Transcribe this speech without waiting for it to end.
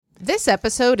This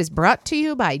episode is brought to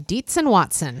you by Dietz and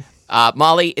Watson.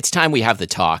 Molly, it's time we have the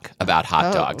talk about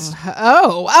hot dogs.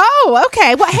 Oh,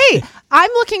 okay. Well, hey, I'm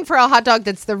looking for a hot dog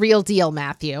that's the real deal,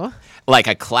 Matthew. Like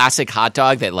a classic hot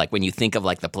dog that, like, when you think of,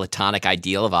 like, the platonic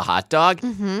ideal of a hot dog,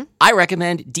 I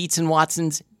recommend Dietz and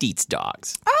Watson's Dietz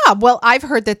Dogs. Well, I've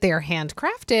heard that they're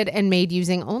handcrafted and made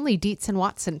using only Dietz and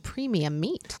Watson premium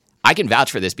meat. I can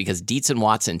vouch for this because Dietz and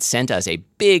Watson sent us a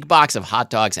big box of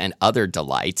hot dogs and other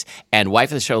delights. And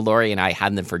wife of the show, Lori, and I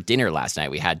had them for dinner last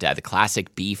night. We had the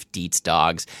classic beef Dietz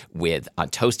dogs with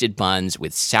toasted buns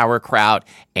with sauerkraut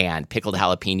and pickled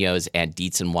jalapenos and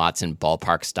Dietz and Watson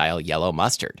ballpark-style yellow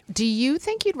mustard. Do you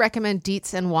think you'd recommend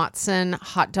Dietz and Watson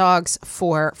hot dogs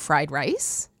for fried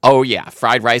rice? Oh, yeah.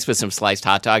 Fried rice with some sliced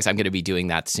hot dogs. I'm going to be doing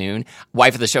that soon.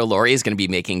 Wife of the show, Lori, is going to be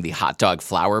making the hot dog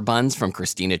flour buns from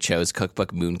Christina Cho's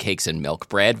cookbook, Mooncakes and Milk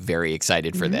Bread. Very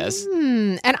excited for this.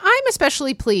 And I'm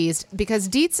especially pleased because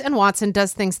Dietz and Watson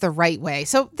does things the right way.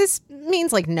 So this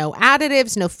means like no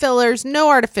additives, no fillers, no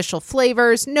artificial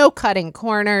flavors, no cutting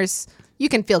corners. You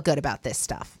can feel good about this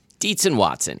stuff. Dietz and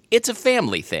Watson. It's a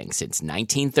family thing since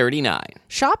 1939.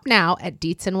 Shop now at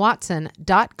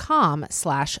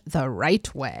dietzandwatson.com/the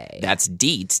right way. That's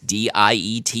Dietz,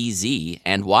 D-I-E-T-Z,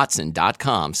 and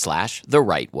Watson.com/the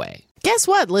right way. Guess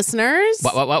what, listeners?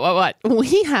 What?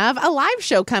 We have a live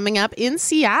show coming up in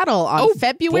Seattle on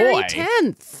February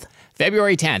 10th.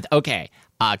 February 10th. Okay.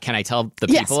 Can I tell the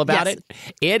people about it?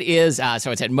 It is, so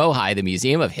it's at MOHI, the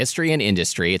Museum of History and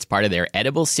Industry. It's part of their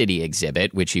Edible City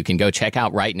exhibit, which you can go check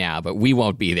out right now, but we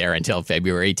won't be there until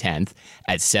February 10th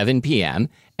at 7 p.m.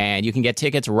 And you can get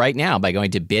tickets right now by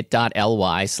going to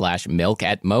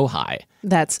bit.ly/milk@mohai.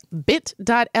 That's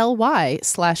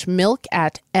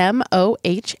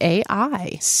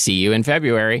bit.ly/milk@MOHAI. See you in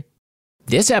February.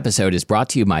 This episode is brought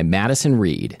to you by Madison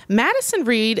Reed. Madison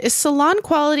Reed is salon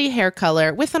quality hair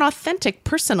color with an authentic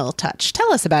personal touch.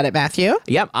 Tell us about it, Matthew.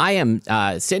 Yep, I am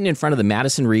sitting in front of the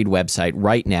Madison Reed website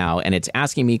right now, and it's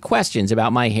asking me questions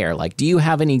about my hair. Like, do you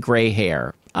have any gray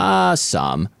hair?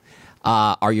 Some.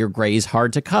 Are your grays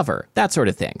hard to cover? That sort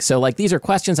of thing. So, like, these are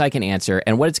questions I can answer,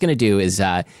 and what it's going to do is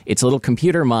its little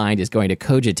computer mind is going to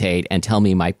cogitate and tell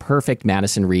me my perfect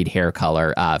Madison Reed hair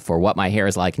color for what my hair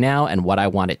is like now and what I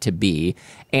want it to be.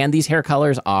 And these hair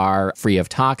colors are free of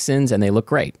toxins, and they look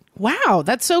great. Wow,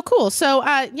 that's so cool. So,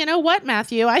 you know what,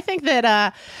 Matthew? I think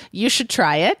that you should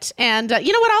try it. And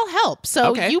you know what? I'll help.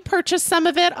 So you purchase some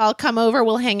of it. I'll come over.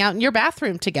 We'll hang out in your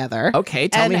bathroom together. Okay,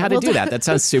 tell me how to do that. That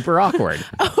sounds super awkward.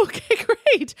 Okay,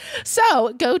 great.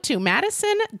 So go to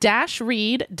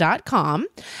madison-reed.com.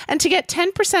 And to get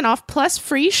 10% off plus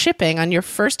free shipping on your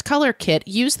first color kit,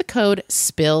 use the code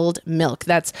SPILLEDMILK.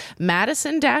 That's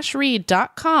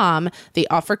madison-reed.com. The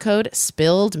offer code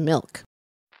SPILLEDMILK.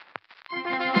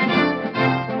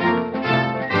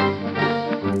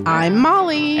 I'm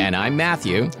Molly. And I'm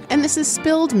Matthew. And this is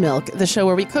Spilled Milk, the show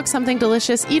where we cook something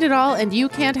delicious, eat it all, and you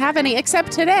can't have any. Except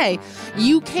today,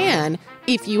 you can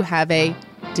if you have a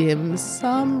dim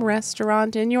sum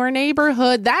restaurant in your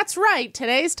neighborhood. That's right.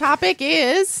 Today's topic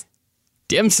is...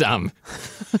 dim sum.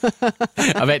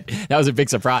 I bet that was a big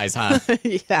surprise, huh?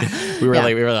 Yeah. We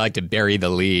really like to bury the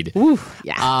lead. Ooh,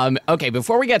 yeah. Okay,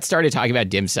 before we get started talking about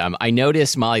dim sum, I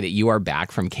noticed, Molly, that you are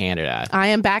back from Canada. I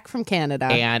am back from Canada.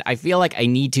 And I feel like I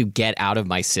need to get out of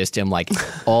my system, like,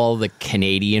 all the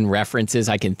Canadian references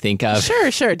I can think of.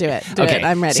 Sure. Do it. Do it.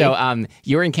 I'm ready. So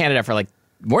you were in Canada for, like,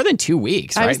 more than 2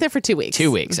 weeks, right? I was there for 2 weeks.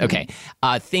 2 weeks, okay.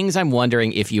 Things I'm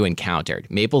wondering if you encountered.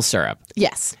 Maple syrup.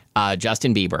 Yes.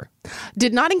 Justin Bieber.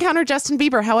 Did not encounter Justin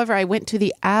Bieber. However, I went to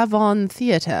the Avon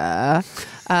Theatre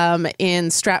in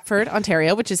Stratford,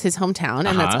 Ontario, which is his hometown,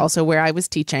 and that's also where I was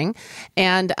teaching,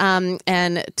 and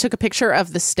took a picture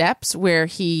of the steps where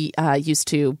he used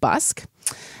to busk.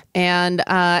 And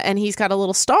he's got a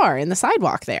little star in the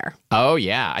sidewalk there. Oh,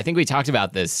 yeah. I think we talked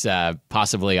about this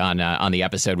possibly on the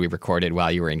episode we recorded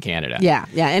while you were in Canada. Yeah.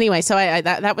 Anyway, so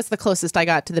that was the closest I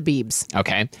got to the Biebs.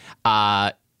 Okay.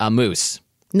 A moose.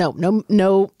 No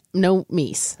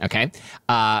meese. Okay.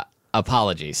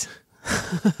 Apologies.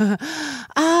 There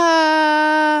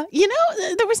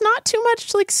was not too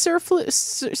much like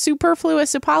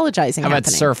superfluous apologizing. How about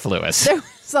happening. surfluous? There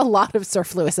was a lot of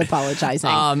surfluous apologizing.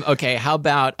 Okay. How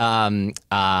about A?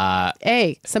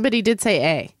 Somebody did say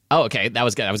A. Oh, okay. That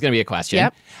was good. That was going to be a question.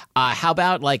 Yep. How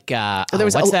about like there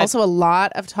was also a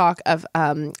lot of talk of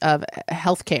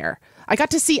healthcare. I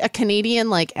got to see a Canadian,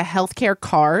 like, a healthcare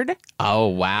card. Oh,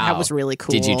 wow. That was really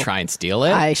cool. Did you try and steal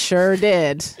it? I sure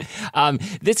did.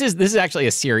 This is actually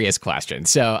a serious question.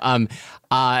 So,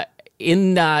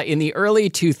 in the early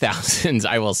 2000s,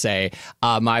 I will say,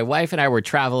 my wife and I were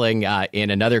traveling in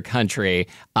another country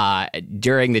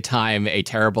during the time a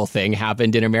terrible thing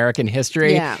happened in American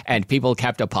history, and people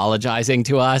kept apologizing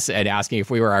to us and asking if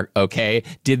we were okay.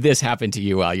 Did this happen to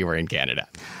you while you were in Canada?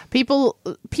 People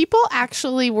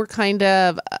actually were kind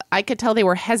of, I could tell they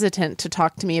were hesitant to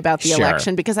talk to me about the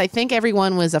election because I think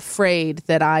everyone was afraid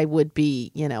that I would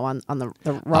be, on the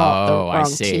wrong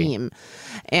team.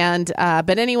 And,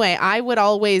 but anyway, I would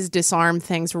always disarm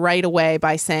things right away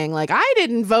by saying like, I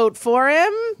didn't vote for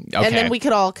him. Okay. And then we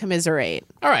could all commiserate.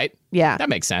 All right. Yeah. That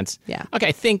makes sense. Yeah. Okay.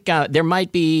 I think there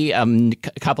might be a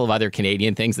couple of other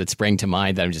Canadian things that spring to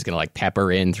mind that I'm just going to like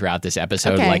pepper in throughout this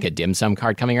episode, like a dim sum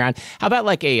card coming around. How about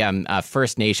like a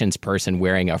First Nations person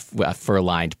wearing a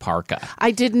fur-lined parka?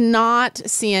 I did not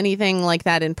see anything like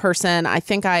that in person. I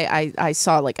think I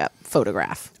saw like a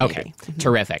photograph. Maybe. Okay.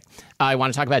 Terrific. I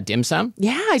want to talk about dim sum.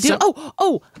 Yeah, I do.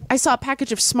 I saw a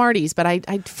package of Smarties, but I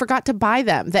forgot to buy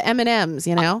them. The M&Ms,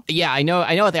 Yeah, I know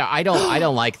what they are. I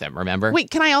don't like them, remember? Wait,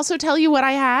 can I also tell you what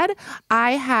I had?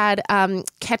 I had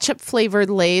ketchup-flavored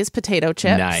Lay's potato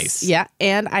chips. Nice. Yeah,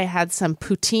 and I had some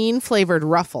poutine-flavored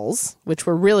Ruffles, which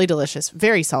were really delicious.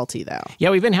 Very salty, though.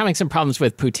 Yeah, we've been having some problems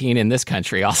with poutine in this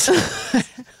country also.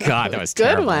 God, that was Good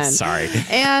terrible. one. Sorry.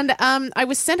 And I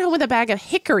was sent home with a bag of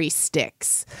hickory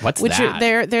sticks. What's which that?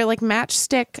 They're like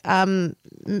matchstick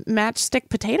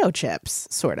potato chips,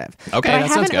 sort of. Okay, but I that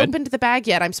sounds haven't good. opened the bag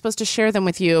yet. I'm supposed to share them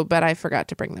with you, but I forgot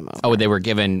to bring them over. Oh, they were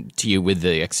given to you with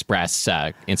the express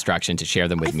instruction to share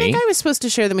them with me? I think I was supposed to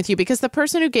share them with you because the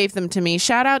person who gave them to me,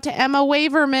 shout out to Emma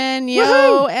Waverman.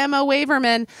 Yo, Emma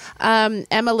Waverman.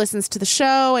 Emma listens to the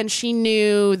show, and she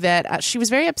knew that she was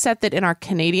very upset that in our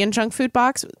Canadian junk food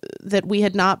box that we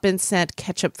had not been sent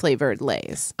ketchup-flavored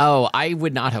Lay's. Oh, I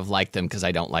would not have liked them because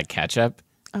I don't like ketchup.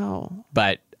 Oh.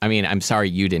 But, I mean, I'm sorry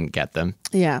you didn't get them.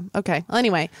 Yeah, okay. Well,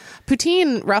 anyway,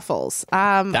 poutine Ruffles.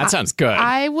 That sounds good.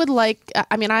 I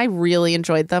really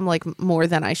enjoyed them, like, more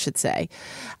than I should say.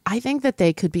 I think that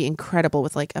they could be incredible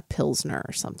with, like, a Pilsner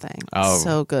or something. Oh.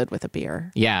 So good with a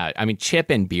beer. Yeah, I mean, chip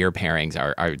and beer pairings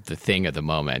are the thing of the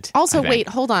moment. Also, wait,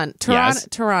 hold on. Yes?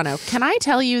 Toronto. Can I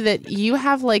tell you that you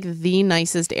have, like, the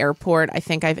nicest airport I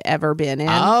think I've ever been in?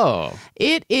 Oh.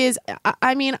 It is,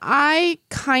 I mean, I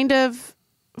kind of...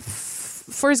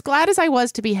 For as glad as I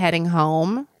was to be heading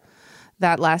home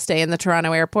that last day in the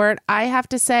Toronto airport, I have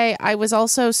to say I was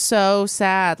also so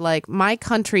sad. Like, my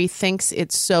country thinks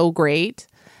it's so great,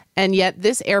 and yet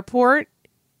this airport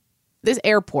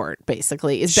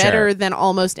basically is better than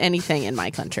almost anything in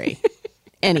my country.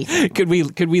 Anything. Could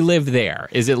we live there?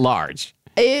 Is it large?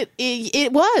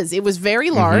 It was very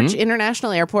large,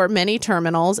 international airport, many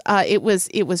terminals. It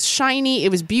was shiny.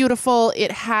 It was beautiful.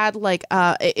 It had like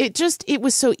it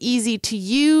was so easy to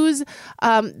use.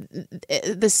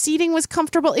 The seating was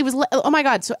comfortable. It was, oh my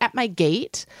God. So at my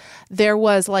gate, there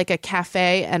was like a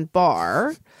cafe and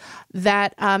bar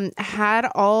that had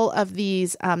all of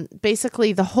these,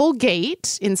 basically the whole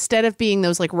gate, instead of being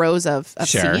those like rows of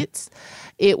seats,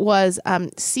 it was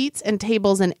seats and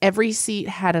tables, and every seat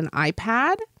had an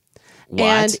iPad. What?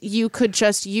 And you could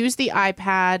just use the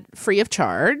iPad free of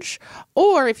charge.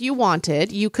 Or if you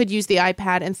wanted, you could use the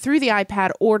iPad and through the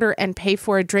iPad order and pay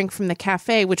for a drink from the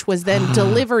cafe, which was then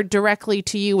delivered directly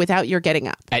to you without your getting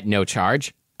up. At no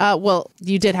charge? Well,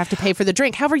 you did have to pay for the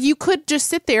drink. However, you could just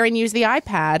sit there and use the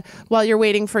iPad while you're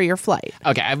waiting for your flight.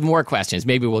 Okay, I have more questions.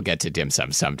 Maybe we'll get to dim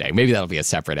sum someday. Maybe that'll be a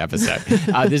separate episode.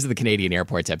 This is the Canadian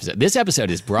Airports episode. This episode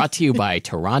is brought to you by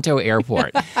Toronto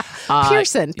Airport.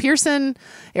 Pearson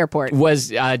Airport.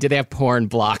 Did they have porn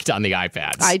blocked on the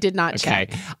iPads? I did not check.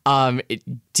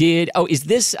 Is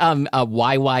this a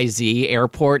YYZ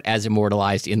Airport as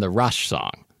immortalized in the Rush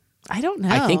song? I don't know.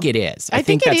 I think it is. I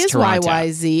think that's it is Toronto.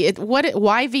 YYZ.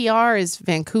 YVR is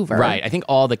Vancouver. Right. I think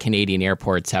all the Canadian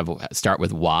airports start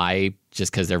with Y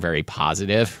just because they're very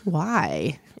positive.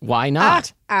 Why? Why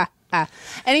not?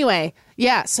 Anyway,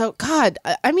 yeah. So, God,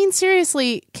 I mean,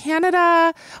 seriously,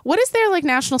 Canada, what is their like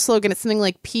national slogan? It's something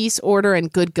like peace, order, and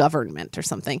good government or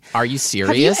something. Are you serious?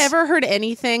 Have you ever heard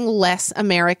anything less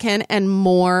American and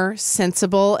more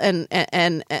sensible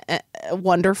and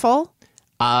wonderful?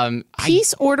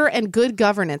 Peace, order, and good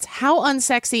governance. How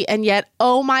unsexy, and yet,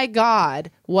 oh my God,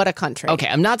 what a country. Okay,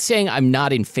 I'm not saying I'm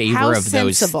not in favor How of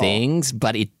sensible. those things,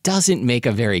 but it doesn't make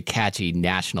a very catchy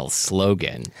national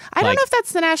slogan. I don't know if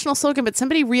that's the national slogan, but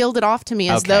somebody reeled it off to me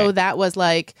as though that was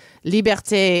like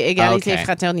liberté, égalité,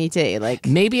 fraternité. Like,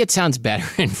 maybe it sounds better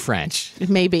in French.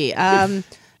 maybe.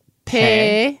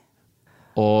 Paix,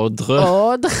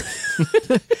 Ordre.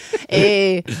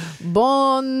 Et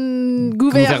bon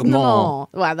gouvernement.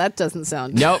 Wow, that doesn't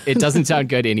sound good. No, it doesn't sound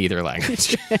good in either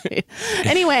language.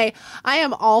 Anyway, I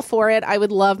am all for it. I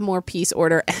would love more peace,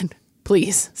 order, and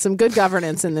please, some good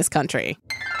governance in this country.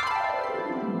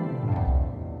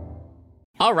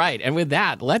 All right. And with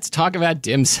that, let's talk about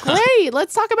dim sum. Great.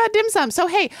 Let's talk about dim sum. So,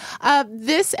 hey,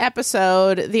 this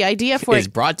episode, the idea for is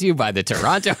brought to you by the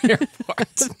Toronto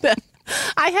Airport.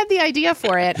 I had the idea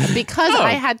for it because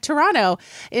I had Toronto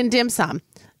in dim sum.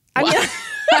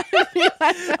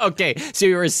 Okay, so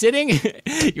you were sitting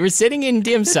in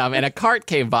dim sum and a cart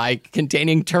came by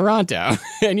containing Toronto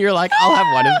and you're like, I'll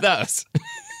have one of those.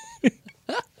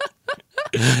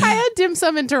 I had dim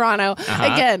sum in Toronto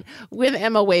again with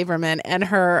Emma Waverman and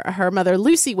her mother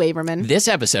Lucy Waverman. This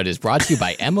episode is brought to you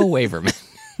by Emma Waverman.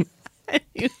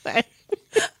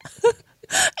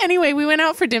 Anyway, we went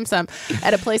out for dim sum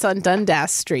at a place on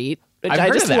Dundas Street, which I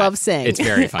just love saying. It's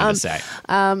very fun to say.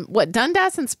 What,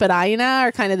 Dundas and Spadina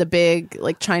are kind of the big,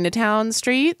 like, Chinatown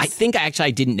streets? I think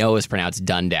I didn't know it was pronounced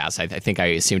Dundas. I think I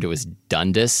assumed it was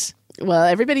Dundas. Well,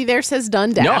 everybody there says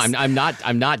Dundas. No, I'm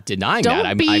not denying that.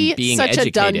 I'm being such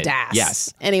educated. a Dundas.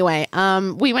 Yes. Anyway,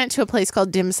 we went to a place called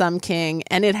Dim Sum King,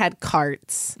 and it had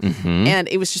carts, and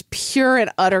it was just pure and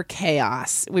utter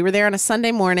chaos. We were there on a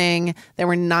Sunday morning. There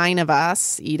were 9 of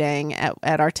us eating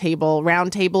at our table,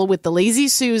 round table with the Lazy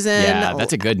Susan. Yeah,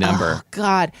 that's a good number. Oh,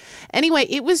 God. Anyway,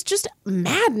 it was just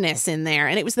madness in there,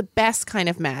 and it was the best kind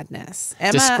of madness.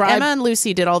 Emma and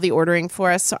Lucy did all the ordering for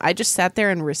us, so I just sat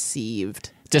there and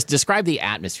received. Just describe the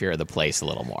atmosphere of the place a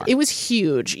little more. It was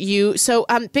huge.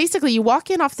 Basically you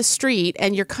walk in off the street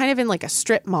and you're kind of in like a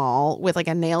strip mall with like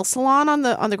a nail salon on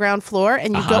the ground floor,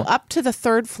 and you go up to the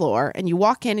 3rd floor and you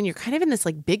walk in and you're kind of in this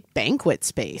like big banquet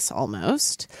space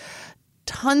almost.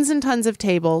 Tons and tons of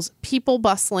tables, people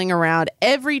bustling around,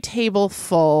 every table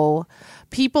full,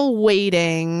 people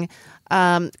waiting.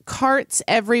 Carts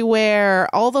everywhere.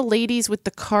 All the ladies with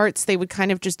the carts, they would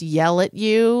kind of just yell at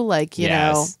you like, you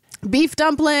know, beef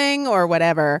dumpling or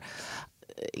whatever.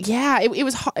 Yeah, it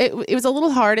was a little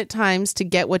hard at times to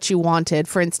get what you wanted.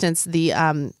 For instance, the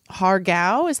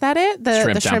hargao, is that it?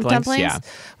 The shrimp dumplings. Yeah.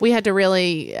 We had to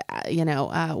really,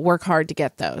 work hard to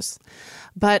get those.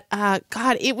 But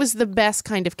God, it was the best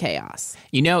kind of chaos.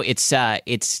 You know,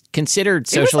 it's considered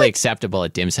socially acceptable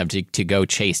at dim sum to go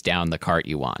chase down the cart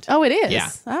you want. Oh, it is? Yeah.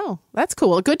 Oh, that's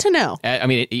cool. Good to know. I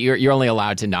mean, you're only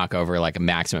allowed to knock over like a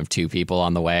maximum of 2 people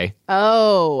on the way.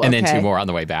 Oh, okay. And then 2 more on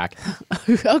the way back.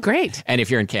 Oh, great. And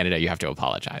if you're in Canada, you have to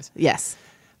apologize. Yes.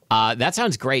 That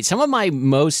sounds great. Some of my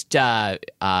most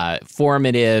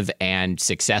formative and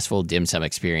successful dim sum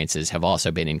experiences have also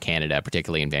been in Canada,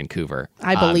 particularly in Vancouver.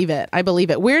 I believe it.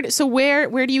 Where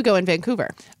do you go in Vancouver?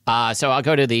 So I'll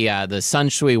go to the Sun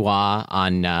Shui Wah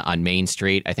on Main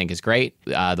Street. I think is great.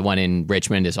 The one in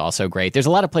Richmond is also great. There's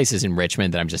a lot of places in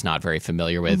Richmond that I'm just not very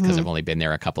familiar with because I've only been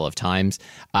there a couple of times.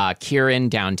 Kirin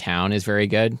downtown is very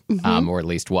good, or at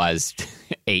least was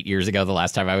 8 years ago the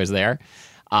last time I was there.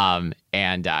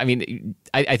 I mean,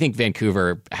 I think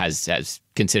Vancouver has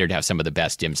considered to have some of the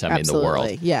best dim sum in the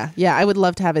world. Yeah. I would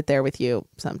love to have it there with you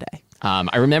someday.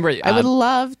 I remember. I would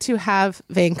love to have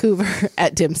Vancouver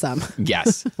at dim sum.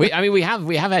 Yes, we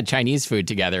have had Chinese food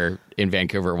together in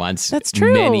Vancouver once. That's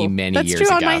true. Many That's years true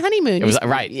ago. On my honeymoon. It was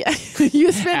right. Yeah.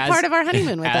 You spent part of our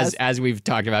honeymoon with us, as we've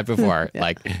talked about before.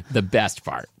 Like the best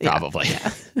part, probably.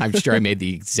 Yeah. I'm sure I made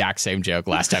the exact same joke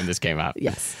last time this came up.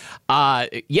 Yes.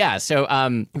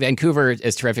 So Vancouver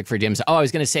is terrific for dim sum. Oh, I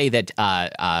was going to say that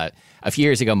a few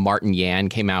years ago, Martin Yan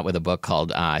came out with a book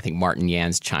called, I think, Martin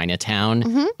Yan's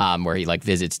Chinatown, where he like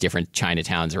visits different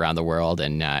Chinatowns around the world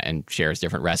and shares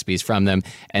different recipes from them.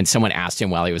 And someone asked him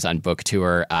while he was on book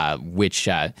tour, which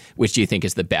do you think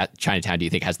is the best Chinatown? Do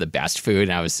you think has the best food?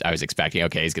 And I was expecting,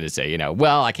 okay, he's going to say,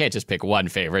 well, I can't just pick one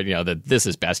favorite. That this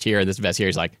is best here and this is best here.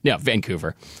 He's like, no,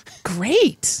 Vancouver.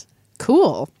 Great.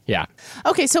 Cool. Yeah.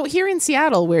 Okay, so here in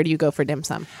Seattle, where do you go for dim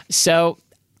sum? So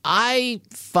I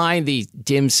find the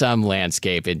dim sum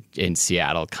landscape in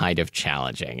Seattle kind of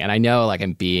challenging. And I know like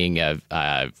I'm being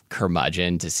a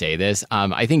curmudgeon to say this.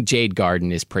 I think Jade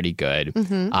Garden is pretty good.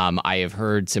 I have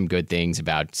heard some good things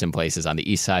about some places on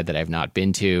the east side that I've not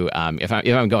been to. If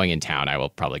I'm going in town, I will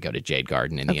probably go to Jade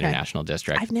Garden in the International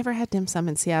District. I've never had dim sum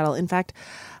in Seattle. In fact,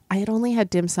 I had only had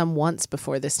dim sum once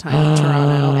before this time in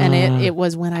Toronto. And it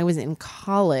was when I was in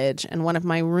college, and one of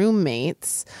my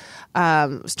roommates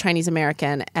was Chinese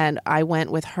American, and I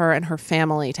went with her and her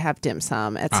family to have dim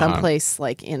sum at some place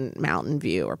like in Mountain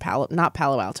View or not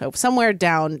Palo Alto, somewhere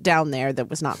down there that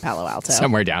was not Palo Alto.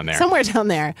 Somewhere down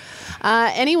there.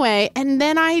 Anyway, and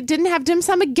then I didn't have dim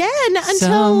sum again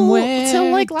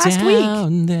until like last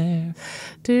week. There.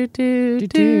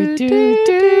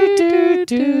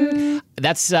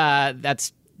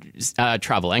 That's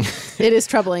troubling. It is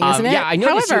troubling, isn't it? Yeah, I know.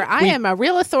 However, I am a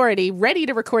real authority ready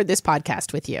to record this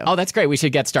podcast with you. Oh, that's great. We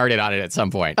should get started on it at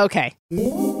some point. Okay.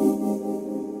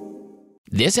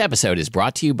 This episode is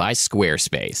brought to you by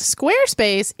Squarespace.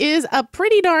 Squarespace is a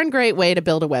pretty darn great way to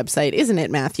build a website, isn't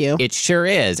it, Matthew? It sure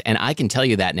is, and I can tell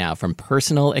you that now from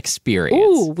personal experience.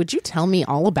 Ooh, would you tell me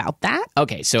all about that?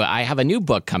 Okay, so I have a new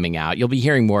book coming out. You'll be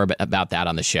hearing more about that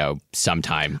on the show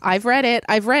sometime. I've read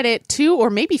it 2 or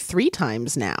maybe 3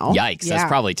 times now. Yikes, that's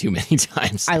probably too many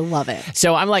times. I love it.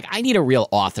 So I'm like, I need a real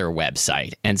author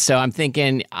website. And so I'm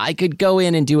thinking I could go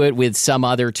in and do it with some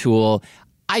other tool.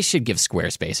 I should give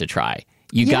Squarespace a try.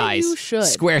 You guys, you should.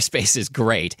 Squarespace is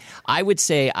great. I would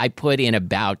say I put in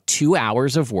about 2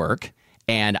 hours of work,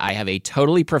 and I have a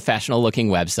totally professional-looking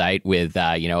website with,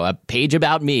 a page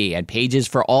about me and pages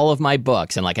for all of my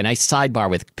books and like a nice sidebar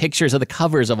with pictures of the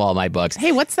covers of all my books.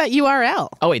 Hey, what's that URL?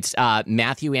 Oh, it's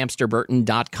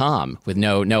MatthewAmsterburton.com with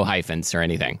no hyphens or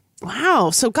anything. Wow.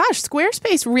 So, gosh,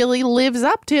 Squarespace really lives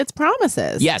up to its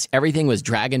promises. Yes, everything was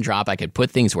drag and drop. I could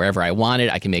put things wherever I wanted.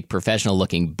 I can make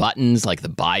professional-looking buttons like the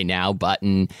Buy Now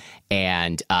button.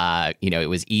 And, it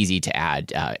was easy to add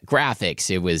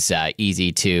graphics. It was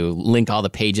easy to link all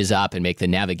the pages up and make the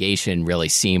navigation really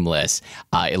seamless.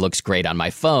 It looks great on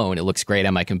my phone. It looks great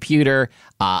on my computer.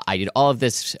 I did all of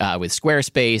this with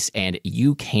Squarespace, and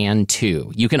you can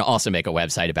too. You can also make a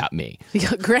website about me.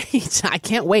 Great. I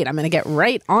can't wait. I'm going to get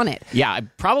right on it. Yeah,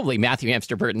 probably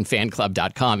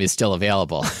MatthewAmsterburtonFanClub.com is still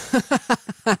available.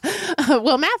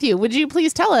 Well, Matthew, would you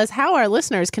please tell us how our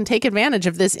listeners can take advantage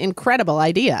of this incredible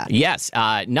idea? Yes.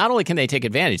 Not only can they take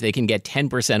advantage, they can get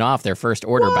 10% off their first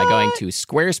order by going to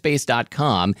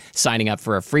squarespace.com, signing up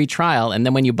for a free trial, and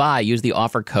then when you buy, use the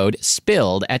offer code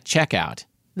SPILLED at checkout.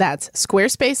 That's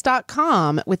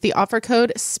squarespace.com with the offer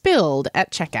code SPILLED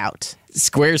at checkout.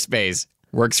 Squarespace.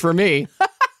 Works for me.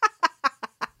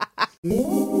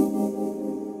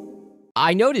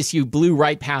 I noticed you blew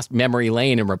right past Memory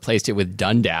Lane and replaced it with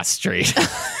Dundas Street.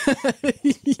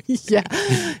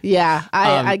 Yeah.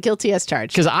 I guilty as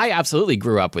charged. Because I absolutely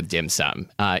grew up with dim sum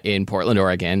in Portland,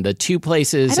 Oregon. The two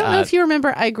places. I don't know if you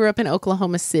remember, I grew up in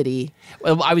Oklahoma City.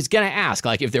 Well, I was going to ask,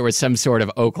 like, if there was some sort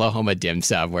of Oklahoma dim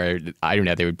sum where, I don't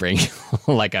know, they would bring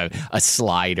like a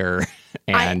slider.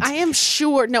 And I am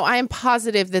sure, no, I am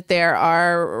positive that there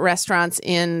are restaurants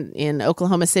in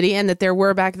Oklahoma City, and that there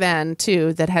were back then,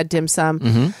 too, that had dim sum.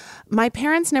 Mm-hmm. My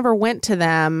parents never went to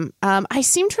them. I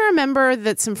seem to remember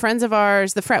that some friends of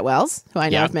ours, the Fretwells, who I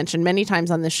know I've mentioned many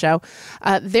times on this show,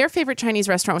 their favorite Chinese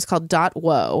restaurant was called Dot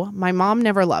Wo. My mom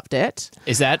never loved it.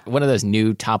 Is that one of those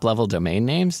new top-level domain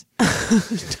names?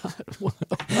 Dot Wo.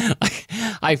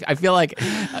 I feel like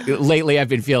lately I've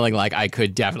been feeling like I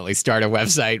could definitely start a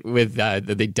website with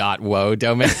the .wo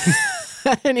domain.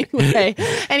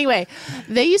 Anyway,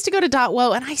 they used to go to Dot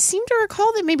Wo, and I seem to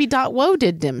recall that maybe Dot Wo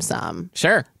did dim sum.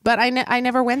 Sure. But I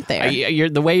never went there.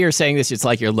 The way you're saying this, it's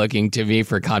like you're looking to me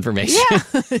for confirmation.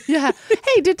 Yeah.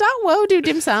 Hey, did Dot Wo do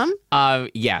dim sum?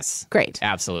 Yes. Great.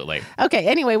 Absolutely. Okay.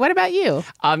 Anyway, what about you?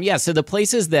 So the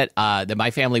places that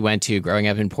my family went to growing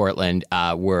up in Portland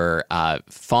were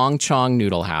Fong Chong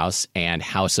Noodle House and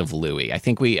House of Louie. I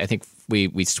think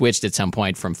we switched at some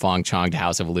point from Fong Chong to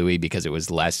House of Louie because it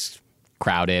was less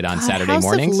crowded on Saturday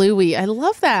mornings. House of Louie. I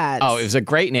love that. Oh, it was a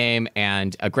great name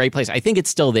and a great place. I think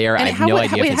it's still there. And I have no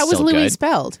idea if it's still good. How was Louie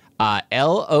spelled? Louie.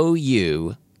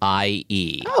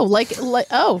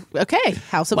 Oh, okay.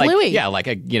 House of Louie. Yeah, like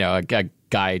a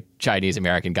guy, Chinese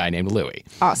American guy named Louie.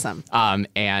 Awesome.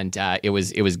 And it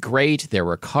was great. There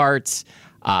were carts.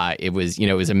 It was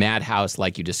a madhouse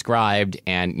like you described.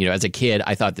 And, as a kid,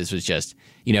 I thought this was just,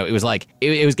 it was like,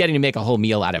 it was getting to make a whole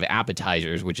meal out of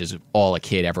appetizers, which is all a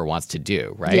kid ever wants to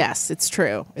do, right? Yes, it's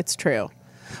true. It's true.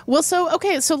 Well, so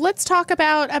let's talk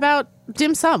about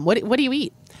dim sum. What do you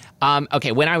eat?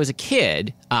 Okay, when I was a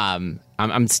kid, I'm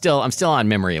still on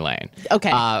memory lane.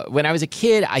 Okay. When I was a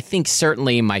kid, I think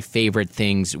certainly my favorite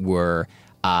things were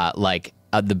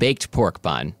the baked pork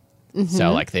bun. Mm-hmm.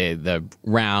 So like the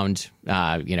round,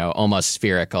 almost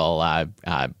spherical,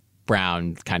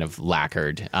 brown kind of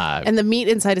lacquered. And the meat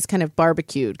inside is kind of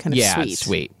barbecued, kind of sweet. Yeah,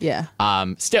 sweet. Yeah.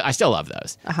 I still love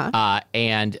those. Uh-huh.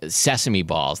 And sesame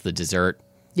balls, the dessert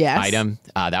Yes. item.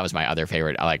 That was my other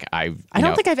favorite. I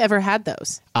don't think I've ever had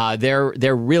those.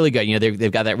 They're really good. You know,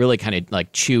 they've got that really kind of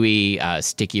like chewy,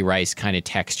 sticky rice kind of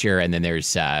texture, and then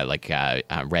there's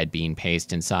red bean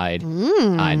paste inside,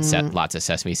 and lots of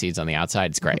sesame seeds on the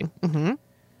outside. It's great. Mm-hmm.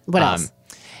 What else?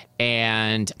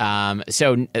 And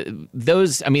so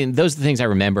those are the things I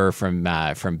remember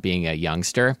from being a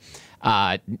youngster.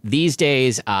 These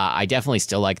days, I definitely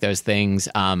still like those things.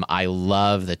 I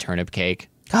love the turnip cake.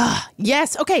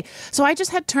 Yes. Okay. So I just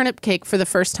had turnip cake for the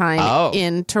first time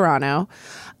in Toronto.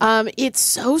 It's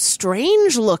so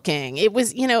strange looking. It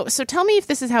was, so tell me if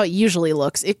this is how it usually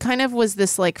looks. It kind of was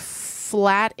this like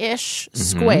flat-ish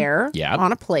square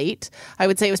on a plate. I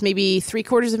would say it was maybe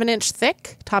 3/4 of an inch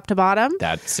thick, top to bottom.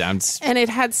 That sounds... And it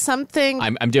had something...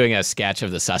 I'm doing a sketch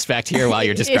of the suspect here while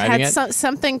you're describing it. It had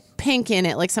something pink in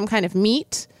it, like some kind of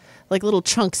meat. Like little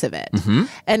chunks of it.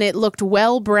 And it looked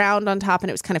well browned on top, and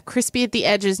it was kind of crispy at the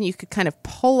edges, and you could kind of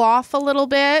pull off a little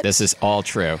bit. This is all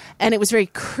true. And it was very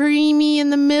creamy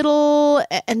in the middle,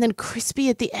 and then crispy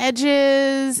at the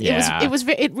edges. Yeah.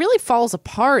 It really falls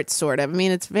apart, sort of. I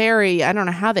mean, it's very, I don't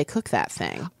know how they cook that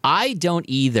thing. I don't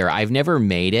either. I've never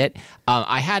made it.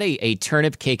 I had a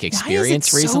turnip cake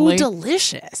experience Why is it recently. so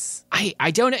delicious?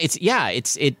 I don't know.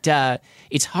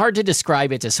 It's hard to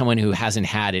describe it to someone who hasn't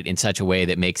had it in such a way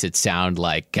that makes it sound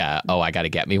like, I got to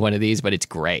get me one of these, but it's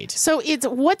great. So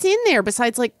what's in there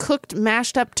besides like cooked,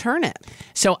 mashed up turnip?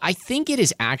 So I think it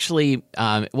is actually,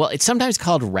 it's sometimes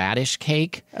called radish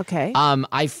cake. Okay.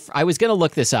 I was going to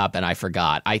look this up and I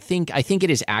forgot. I think it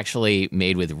is actually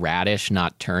made with radish,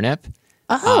 not turnip.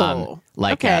 Oh,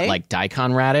 okay. Like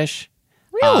daikon radish.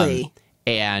 Really?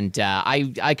 And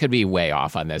I could be way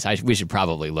off on this. We should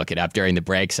probably look it up during the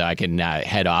break so I can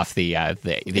head off the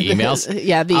emails.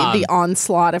 The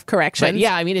onslaught of corrections. But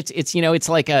yeah, I mean it's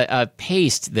like a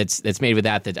paste that's made with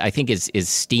that I think is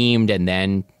steamed and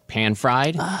then pan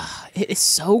fried. It is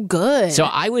so good. So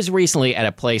I was recently at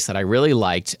a place that I really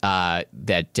liked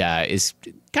that is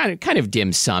kind of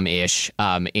dim sum ish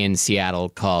in Seattle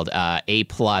called A+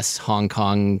 Hong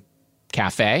Kong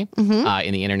Cafe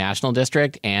in the International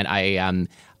District, and I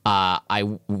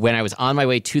when I was on my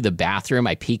way to the bathroom,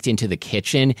 I peeked into the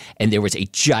kitchen, and there was a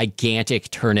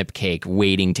gigantic turnip cake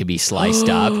waiting to be sliced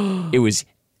up. It was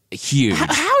huge.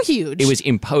 How huge? It was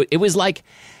It was like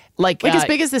as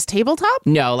big as this tabletop?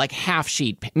 No, like half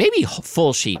sheet, maybe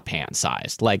full sheet pan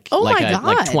sized. Like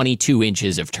 22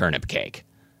 inches of turnip cake.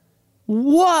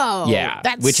 Whoa. Yeah.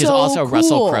 That's which so is also cool.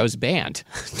 Russell Crowe's band.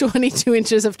 22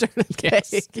 inches of turnip cake.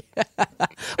 Yes.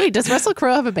 Wait, does Russell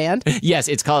Crowe have a band? Yes,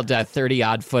 it's called 30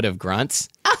 Odd Foot of Grunts.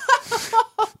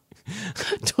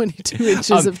 22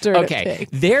 inches of turnip cake.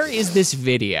 There is this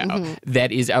video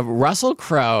that is of Russell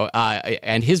Crowe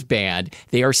and his band.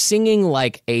 They are singing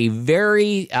like a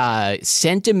very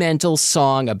sentimental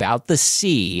song about the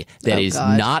sea that is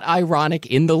not ironic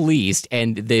in the least.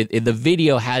 And the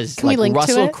video has like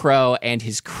Russell Crowe and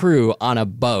his crew on a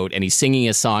boat, and he's singing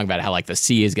a song about how like the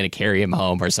sea is going to carry him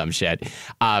home or some shit.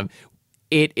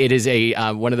 It is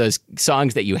a one of those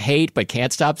songs that you hate but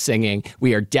can't stop singing.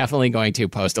 We are definitely going to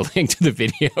post a link to the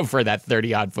video for that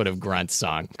 30 Odd Foot of Grunts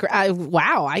song.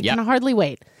 Wow, I can hardly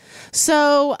wait.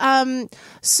 So, hold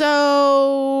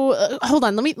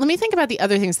on. Let me think about the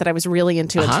other things that I was really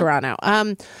into in Toronto.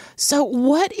 So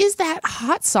what is that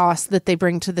hot sauce that they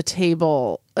bring to the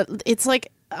table? It's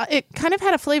like it kind of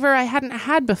had a flavor I hadn't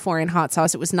had before in hot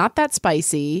sauce. It was not that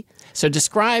spicy. So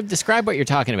describe what you're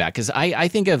talking about, because I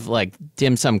think of like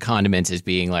dim sum condiments as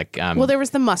being like well, there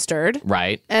was the mustard,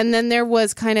 right, and then there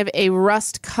was kind of a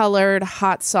rust colored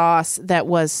hot sauce that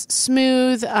was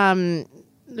smooth,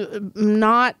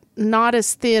 not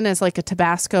as thin as like a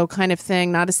Tabasco kind of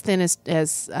thing, not as thin as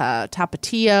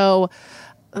Tapatio,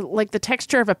 like the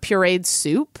texture of a pureed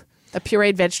soup. A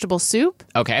pureed vegetable soup.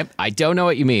 Okay, I don't know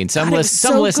what you mean. Some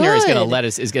listener is going to let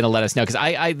us know, because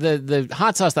the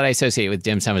hot sauce that I associate with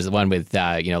dim sum is the one with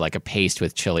like a paste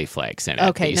with chili flakes in it.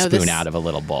 Okay, that you spoon out of a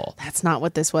little bowl. That's not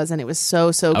what this was, and it was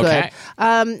so good. Okay.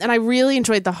 And I really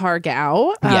enjoyed the har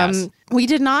gow. Yes. We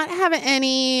did not have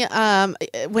any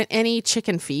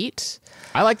chicken feet.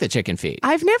 I like the chicken feet.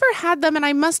 I've never had them, and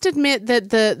I must admit that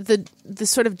the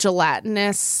sort of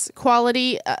gelatinous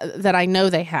quality that I know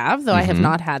they have, though I have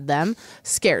not had them,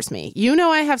 scares me.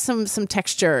 I have some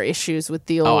texture issues with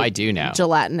the old I do know.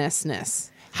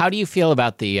 gelatinousness. How do you feel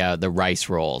about the rice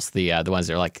rolls? The ones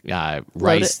that are like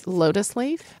rice Lotus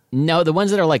leaf? No, the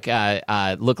ones that are like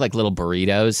look like little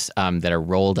burritos that are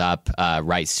rolled up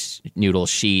rice noodle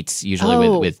sheets, usually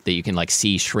with that you can like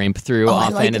see shrimp through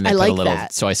often, and they put a little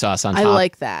soy sauce on top. I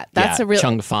like that. That's a real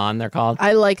chung fan. They're called.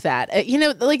 I like that.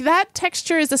 Like that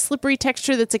texture is a slippery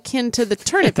texture that's akin to the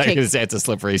turnip cake. It's a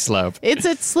slippery slope. It's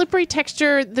a slippery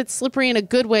texture that's slippery in a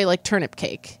good way, like turnip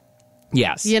cake.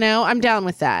 Yes. I'm down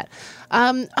with that.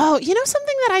 Something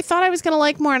that I thought I was going to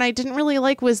like more and I didn't really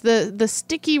like was the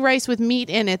sticky rice with meat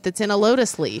in it that's in a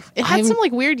lotus leaf. It had some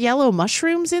like weird yellow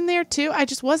mushrooms in there too. I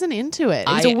just wasn't into it.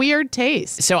 It was a weird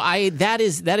taste. So that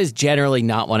is generally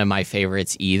not one of my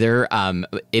favorites either.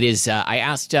 It is. I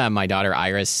asked my daughter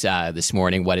Iris this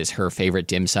morning what is her favorite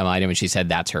dim sum item, and she said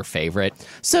that's her favorite.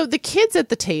 So the kids at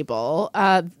the table,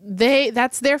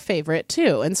 that's their favorite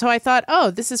too. And so I thought,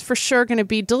 this is for sure going to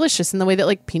be delicious in the way that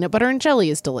like peanut butter and jelly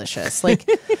is delicious. Like,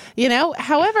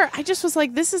 however, I just was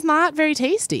like, this is not very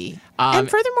tasty. And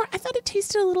furthermore, I thought it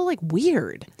tasted a little like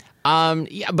weird.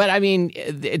 Yeah, but I mean,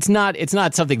 it's not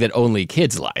something that only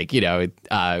kids like.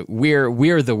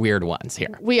 We're the weird ones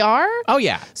here. We are? Oh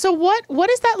yeah. So what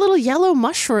is that little yellow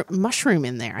mushroom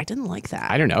in there? I didn't like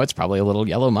that. I don't know. It's probably a little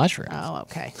yellow mushroom. Oh,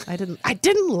 okay. I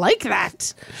didn't like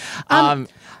that.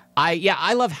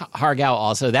 I love Hargao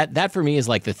also. That for me is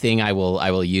like the thing I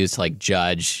will use to like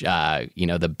judge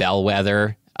the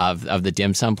bellwether of the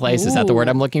dim sum place. Is that the word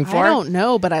I'm looking for? I don't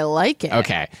know, but I like it.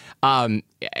 Okay. If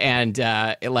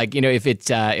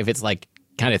it's like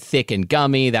kind of thick and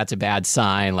gummy, that's a bad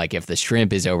sign. Like if the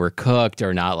shrimp is overcooked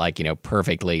or not like,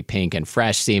 perfectly pink and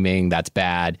fresh seeming, that's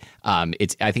bad. I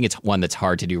think it's one that's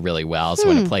hard to do really well. So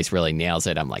when a place really nails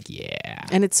it, I'm like, yeah.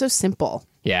 And it's so simple.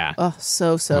 Yeah. Oh,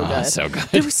 so good. So good.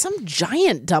 There was some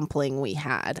giant dumpling we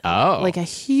had. Oh. Like a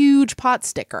huge pot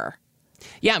sticker.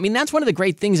 Yeah, I mean, that's one of the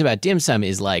great things about dim sum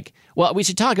is like, well, we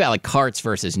should talk about like carts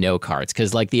versus no carts,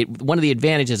 because like one of the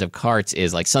advantages of carts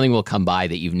is like something will come by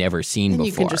that you've never seen before.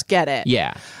 You can just get it.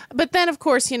 Yeah. But then, of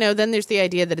course, then there's the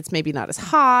idea that it's maybe not as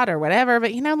hot or whatever.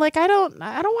 But like I don't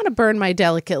want to burn my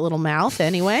delicate little mouth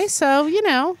anyway. So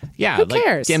yeah, who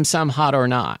cares? Like dim sum, hot or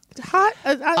not? Hot,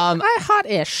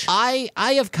 hot-ish. I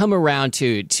have come around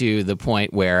to the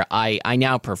point where I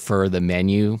now prefer the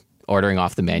menu. Ordering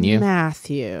off the menu.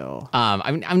 Matthew.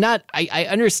 I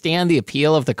understand the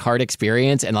appeal of the cart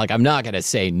experience, and like I'm not going to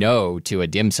say no to a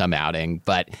dim sum outing,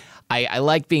 but I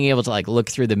like being able to like look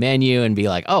through the menu and be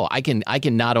like, oh, I can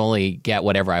not only get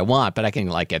whatever I want, but I can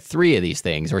like get 3 of these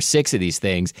things or 6 of these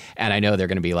things, and I know they're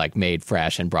going to be like made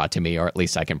fresh and brought to me, or at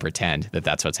least I can pretend that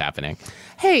that's what's happening.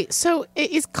 Hey, so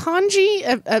is congee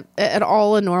at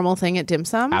all a normal thing at dim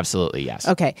sum? Absolutely, yes.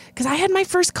 Okay, because I had my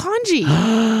first congee.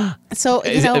 So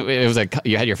it was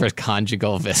you had your first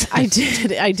conjugal visit. I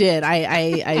did.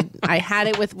 I had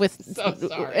it with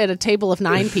at a table of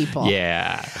 9 people.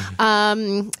 Yeah.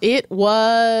 It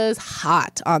was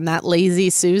hot on that Lazy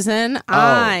Susan. Oh.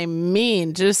 I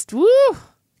mean, just woo.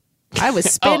 I was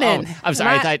spinning. I'm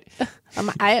sorry.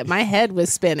 My head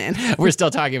was spinning. We're still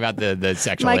talking about the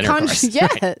sexual intercourse.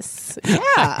 Yes. Right?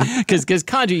 Yeah. Because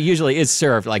congee usually is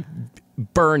served like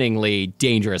burningly,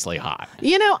 dangerously hot.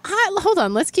 Hold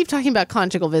on. Let's keep talking about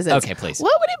conjugal visits. Okay, please.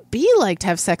 What would it be like to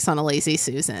have sex on a Lazy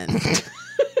Susan?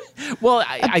 Well,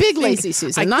 a big Lazy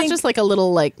Susan, not just like a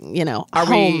little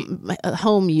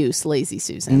home use Lazy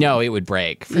Susan. No, it would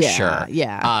break for sure.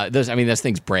 Yeah. Those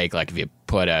things break like if you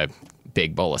put a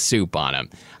big bowl of soup on them.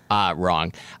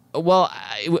 Wrong. Well,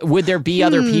 would there be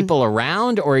other people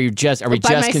around, or are we just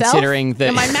myself? considering the?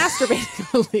 Am I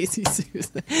masturbating on Lazy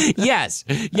Susan? Yes,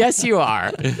 you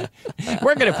are.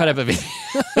 We're gonna put up a video,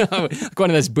 like one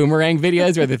of those boomerang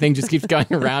videos where the thing just keeps going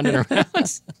around and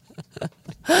around.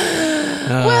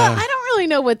 Well, I don't really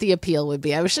know what the appeal would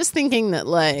be. I was just thinking that,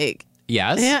 like,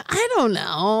 yes, yeah, I don't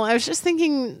know. I was just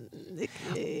thinking,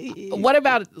 what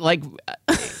about like?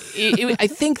 I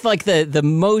think like the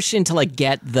motion to like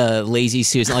get the Lazy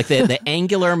Susan, like the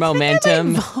angular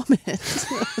momentum. I vomit.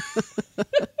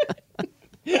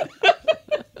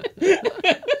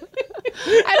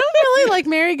 I don't really like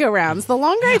merry-go-rounds. The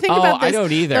longer I think about this, I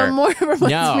don't either. The more it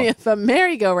reminds me of a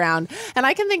merry-go-round. And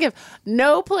I can think of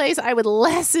no place I would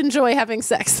less enjoy having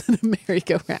sex than a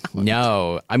merry-go-round.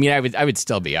 No, I mean I would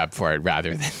still be up for it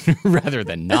rather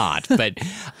than not. But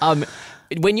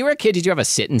when you were a kid, did you have a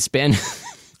sit and spin?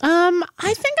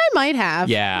 I think I might have.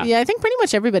 Yeah. Yeah, I think pretty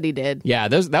much everybody did. Yeah,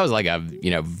 that was like a,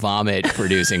 vomit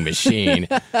producing machine.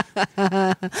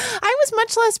 I was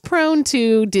much less prone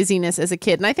to dizziness as a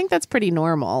kid, and I think that's pretty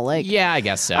normal. Like, yeah, I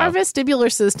guess so. Our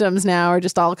vestibular systems now are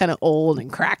just all kind of old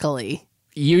and crackly.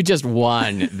 You just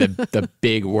won the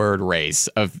big word race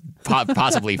of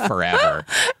possibly forever.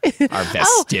 Our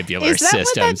vestibular is that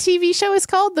systems. What that TV show is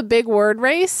called? The Big Word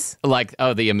Race? Like,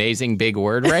 the amazing big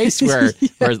word race where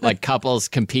like couples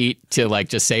compete to like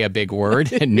just say a big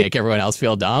word and make everyone else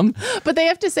feel dumb. But they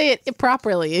have to say it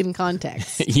properly in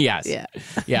context. Yes. Yeah.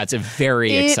 Yeah, it's a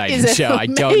very exciting show. I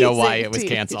don't know why it was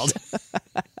canceled.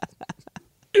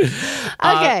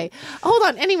 Okay, hold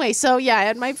on. Anyway, so yeah, I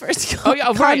had my first right.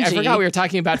 I forgot we were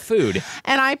talking about food.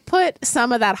 And I put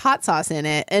some of that hot sauce in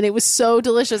it, and it was so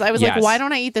delicious. I was like, why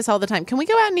don't I eat this all the time? Can we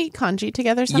go out and eat congee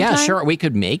together sometime? Yeah, sure. We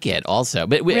could make it also.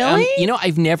 But really?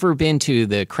 I've never been to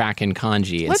the Kraken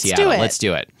Congee in Seattle. Let's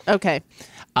do it. Okay.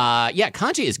 Yeah,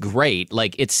 congee is great.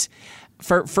 Like it's...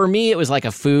 For me, it was like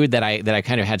a food that I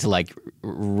kind of had to like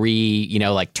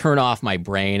turn off my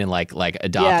brain and like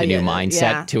adopt a new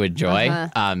mindset to enjoy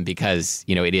because,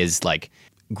 it is like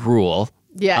gruel.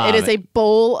 Yeah, it is a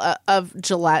bowl of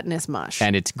gelatinous mush.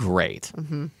 And it's great.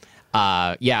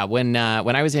 Mm-hmm. When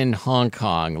I was in Hong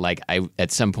Kong, like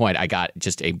at some point I got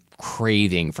just a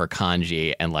craving for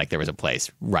congee, and like there was a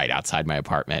place right outside my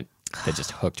apartment that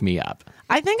just hooked me up.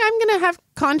 I think I'm going to have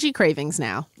congee cravings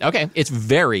now. Okay. It's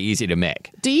very easy to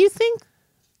make. Do you think...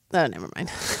 Oh, never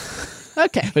mind.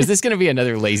 Okay. Was this going to be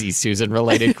another Lazy Susan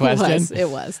related question? It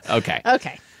was. Okay.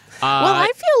 Okay. Well,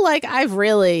 I feel like I've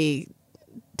really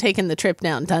taken the trip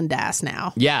down Dundas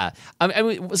now. Yeah.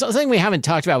 Something we haven't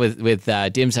talked about with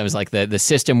dim sum is like the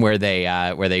system where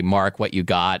they mark what you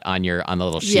got on the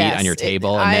little sheet on your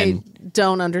table. I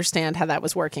don't understand how that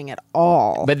was working at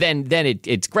all. But then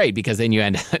it's great because then they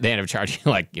end up charging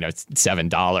you like,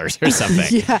 $7 or something.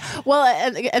 Yeah. Well,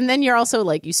 and then you're also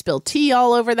like, you spill tea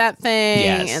all over that thing.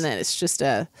 Yes. And then it's just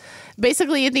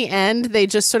basically at the end, they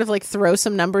just sort of like throw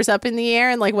some numbers up in the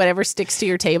air, and like whatever sticks to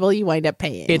your table, you wind up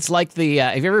paying. It's like have you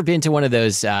ever been to one of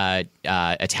those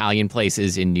Italian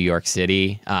places in New York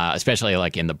City, especially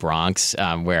like in the Bronx,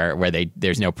 where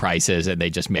there's no prices and they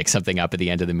just make something up at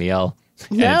the end of the meal?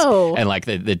 No. And like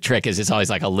the trick is it's always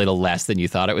like a little less than you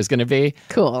thought it was going to be.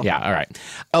 Cool. Yeah. All right.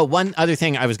 Oh, one other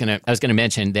thing I was gonna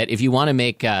mention that if you want to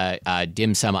make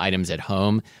dim sum items at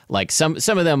home, like some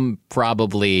of them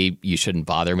probably you shouldn't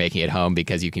bother making at home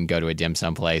because you can go to a dim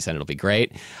sum place and it'll be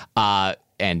great.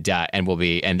 And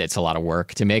it's a lot of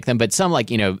work to make them. But some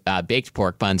baked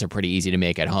pork buns are pretty easy to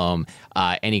make at home.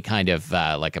 Any kind of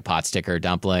like a pot sticker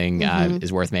dumpling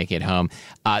is worth making at home.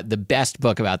 The best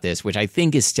book about this, which I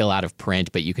think is still out of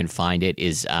print, but you can find it,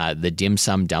 is the Dim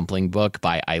Sum Dumpling book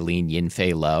by Eileen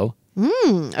Yin-Fei Lo.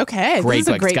 Okay. Great this is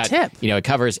book. a great tip. It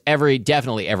covers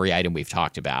definitely every item we've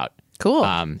talked about. Cool.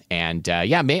 I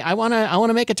want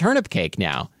to make a turnip cake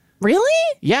now.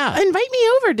 Really? Yeah. Invite me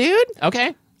over, dude.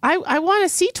 Okay. I want to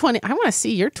see I want to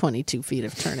see your 22 feet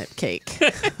of turnip cake.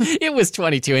 It was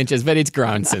 22 inches, but it's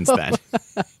grown since then.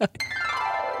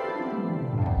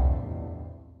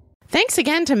 Thanks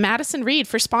again to Madison Reed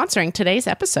for sponsoring today's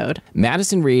episode.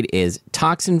 Madison Reed is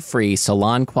toxin-free,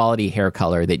 salon-quality hair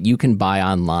color that you can buy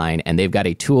online, and they've got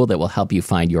a tool that will help you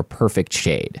find your perfect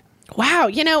shade. Wow.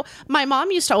 My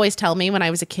mom used to always tell me when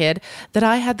I was a kid that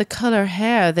I had the color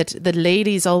hair that the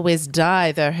ladies always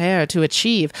dye their hair to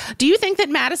achieve. Do you think that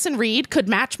Madison Reed could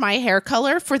match my hair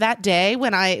color for that day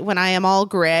when I am all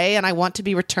gray and I want to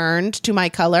be returned to my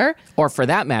color? Or for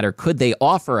that matter, could they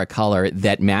offer a color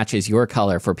that matches your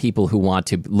color for people who want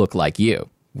to look like you?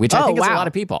 Which I think is a lot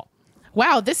of people.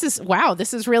 Wow, this is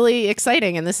really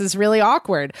exciting, and this is really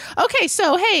awkward. Okay,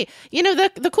 so hey,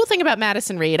 the cool thing about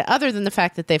Madison Reed, other than the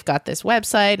fact that they've got this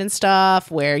website and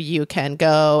stuff where you can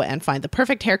go and find the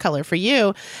perfect hair color for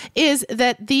you, is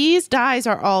that these dyes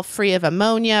are all free of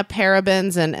ammonia,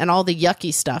 parabens, and all the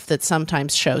yucky stuff that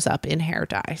sometimes shows up in hair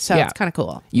dye. So it's kind of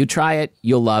cool. You try it,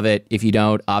 you'll love it. If you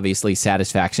don't, obviously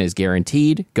satisfaction is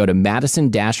guaranteed. Go to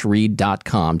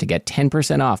madison-reed.com to get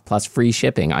 10% off plus free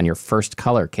shipping on your first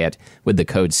color kit with the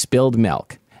code Spilled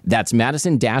Milk. That's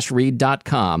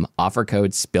madison-reed.com, offer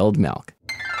code Spilled Milk.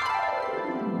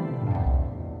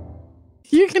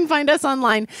 You can find us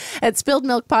online at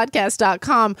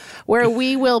spilledmilkpodcast.com, where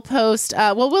we will post,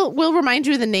 we'll remind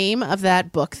you the name of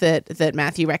that book that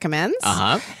Matthew recommends.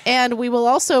 And we will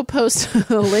also post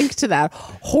a link to that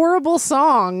horrible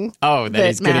song that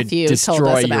is going to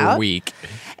destroy your week.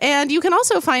 And you can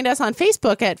also find us on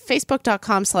Facebook at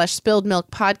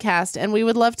facebook.com/spilledmilkpodcast. And we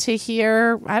would love to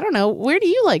hear, I don't know, where do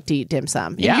you like to eat dim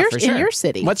sum? In your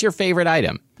city? What's your favorite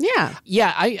item? Yeah.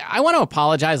 Yeah, I want to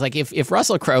apologize. Like, if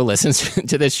Russell Crowe listens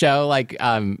to this show, like,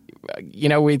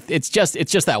 it's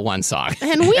just that one song.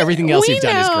 And everything else you've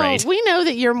done is great. We know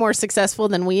that you're more successful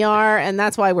than we are, and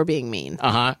that's why we're being mean.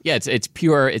 Yeah, it's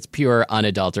pure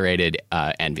unadulterated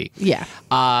envy. Yeah.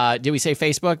 Did we say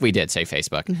Facebook? We did say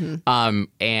Facebook. Mm-hmm.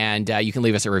 And you can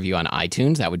leave us a review on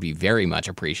iTunes. That would be very much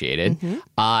appreciated. Mm-hmm.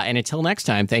 And until next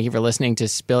time, thank you for listening to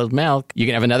Spilled Milk. You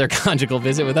can have another conjugal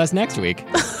visit with us next week.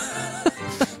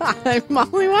 I'm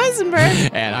Molly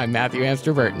Weisenberg. And I'm Matthew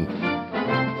Amster Burton.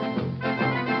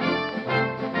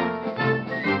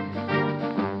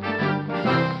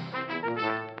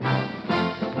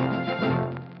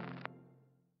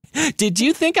 Did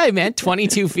you think I meant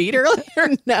 22 feet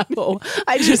earlier? No,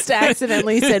 I just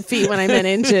accidentally said feet when I meant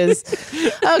inches.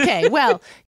 Okay, well.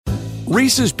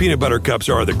 Reese's Peanut Butter Cups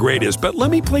are the greatest, but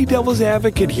let me play devil's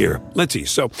advocate here. Let's see.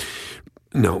 So,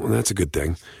 no, that's a good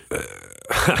thing.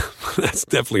 That's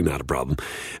definitely not a problem.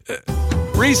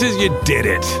 Reese's, you did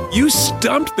it. You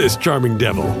stumped this charming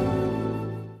devil.